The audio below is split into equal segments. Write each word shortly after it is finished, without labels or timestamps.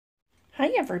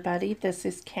Hey everybody, this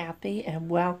is Kathy and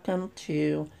welcome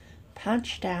to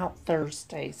Punched Out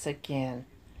Thursdays again.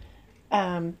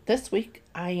 This week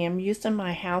I am using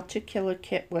my How to Kill a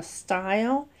Kit with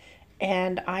Style,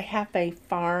 and I have a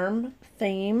farm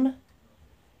theme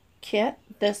kit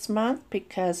this month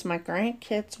because my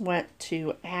grandkids went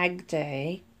to Ag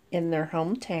Day in their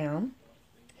hometown.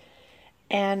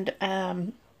 And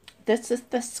this is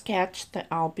the sketch that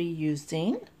I'll be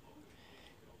using.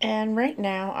 And right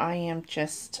now I am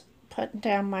just putting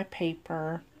down my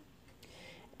paper,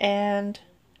 and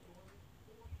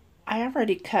I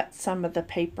already cut some of the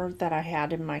paper that I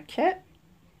had in my kit,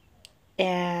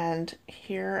 and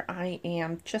here I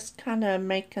am just kind of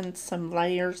making some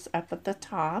layers up at the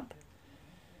top.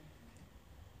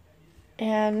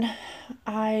 And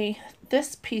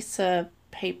this piece of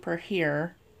paper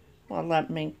here, well,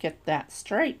 let me get that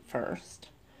straight first.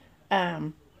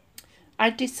 I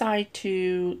decided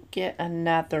to get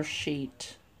another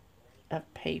sheet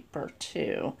of paper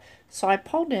too. So I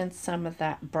pulled in some of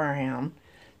that brown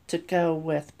to go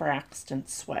with Braxton's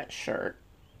sweatshirt.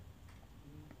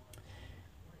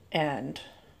 And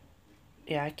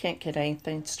yeah, I can't get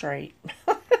anything straight.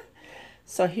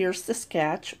 So here's the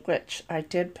sketch, which I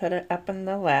did put it up in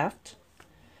the left.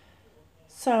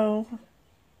 So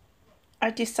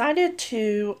I decided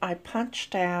I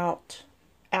punched out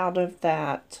of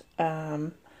that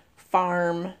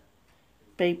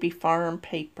baby farm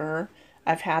paper.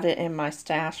 I've had it in my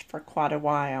stash for quite a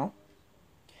while.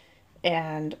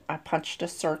 And I punched a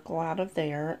circle out of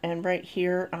there. And right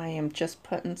here I am just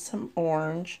putting some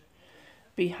orange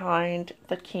behind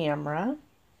the camera.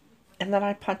 And then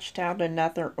I punched out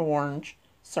another orange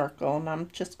circle. And I'm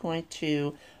just going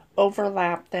to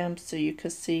overlap them so you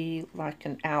can see like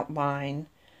an outline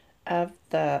of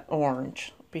the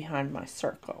orange behind my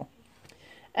circle.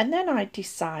 And then I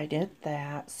decided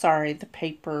that, sorry, the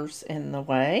paper's in the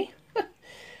way.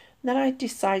 Then I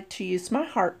decided to use my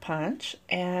heart punch,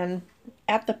 and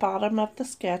at the bottom of the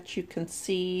sketch you can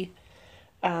see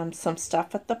some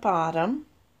stuff at the bottom.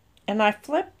 And I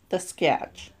flipped the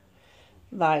sketch.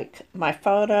 Like, my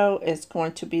photo is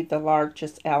going to be the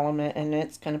largest element, and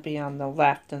it's going to be on the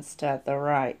left instead of the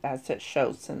right, as it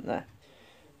shows in the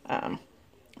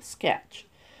sketch.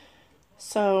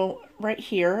 So right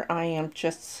here I am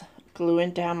just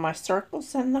gluing down my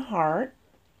circles and the heart,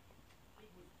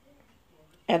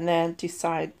 and then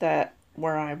decide that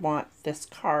where I want this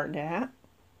card at.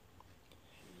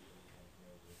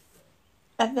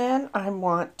 And then I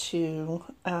want to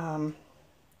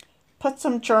put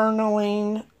some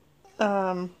journaling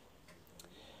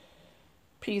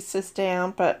pieces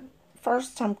down, but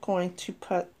first I'm going to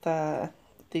put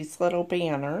these little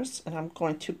banners, and I'm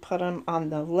going to put them on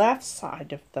the left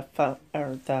side of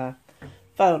the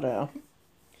photo.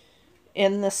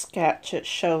 In the sketch it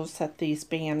shows that these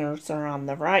banners are on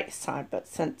the right side, but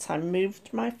since I moved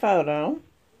my photo,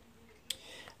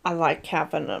 I like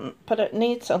having them, but it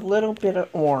needs a little bit of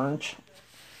orange.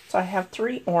 So I have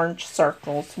 3 orange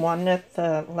circles, one at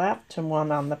the left and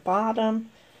one on the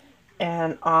bottom,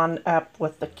 and on up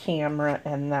with the camera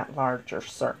and that larger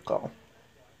circle.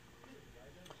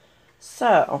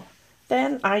 So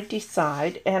then I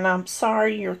decide, and I'm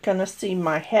sorry you're going to see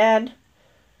my head,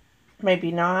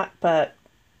 maybe not, but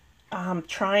I'm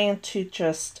trying to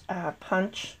just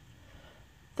punch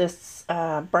this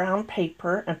brown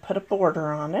paper and put a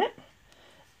border on it.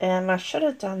 And I should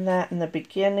have done that in the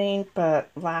beginning,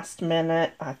 but last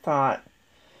minute I thought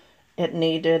it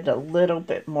needed a little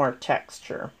bit more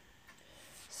texture.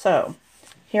 So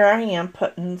here I am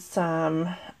putting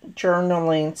some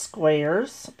journaling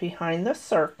squares behind the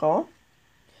circle.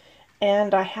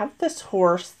 And I have this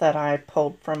horse that I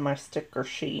pulled from my sticker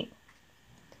sheet.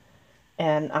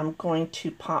 And I'm going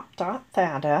to pop dot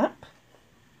that up.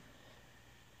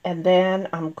 And then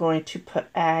I'm going to put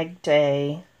Ag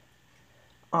Day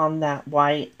on that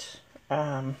white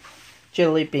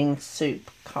jelly bean soup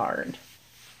card.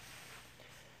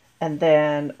 And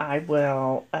then I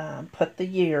will put the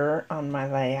year on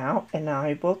my layout, and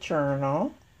I will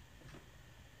journal.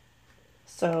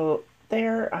 So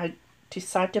there, I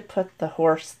decided to put the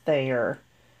horse there.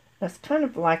 It's kind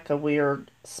of like a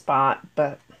weird spot,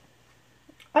 but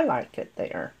I like it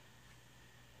there.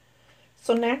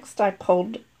 So next I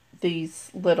pulled these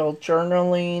little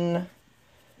journaling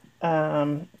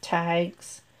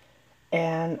tags,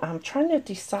 and I'm trying to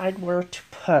decide where to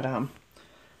put them.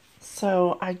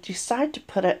 So I decided to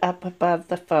put it up above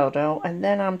the photo, and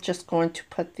then I'm just going to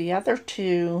put the other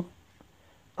 2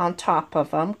 on top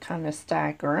of them, kind of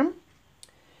stagger them.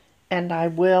 And I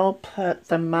will put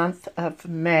the month of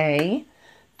May.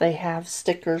 They have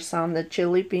stickers on the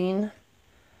jelly bean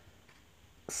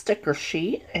sticker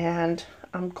sheet, and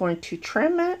I'm going to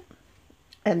trim it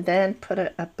and then put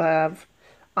it above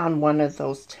on one of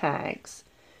those tags,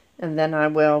 and then I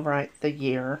will write the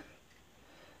year.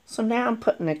 So now I'm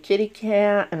putting a kitty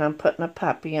cat and I'm putting a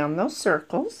puppy on those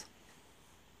circles.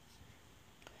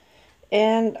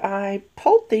 And I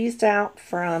pulled these out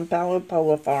from Bella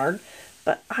Boulevard,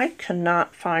 but I could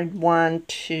not find one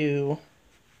to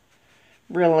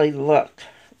really look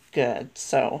good.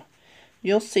 So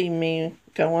you'll see me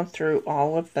going through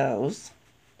all of those,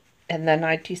 and then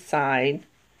I decide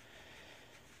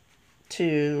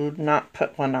to not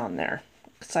put one on there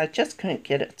because I just couldn't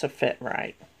get it to fit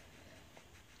right.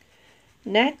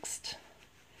 Next,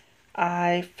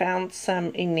 I found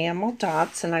some enamel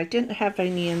dots, and I didn't have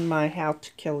any in my How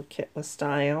to Kill a Kit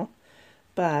style,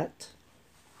 but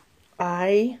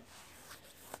I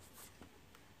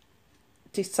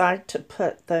decided to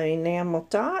put the enamel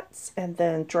dots and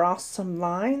then draw some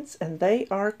lines, and they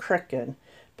are crooked.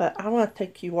 But I want to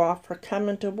thank you all for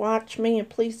coming to watch me, and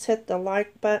please hit the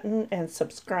like button and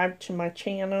subscribe to my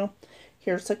channel.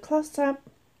 Here's a close-up.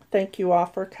 Thank you all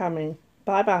for coming.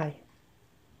 Bye-bye.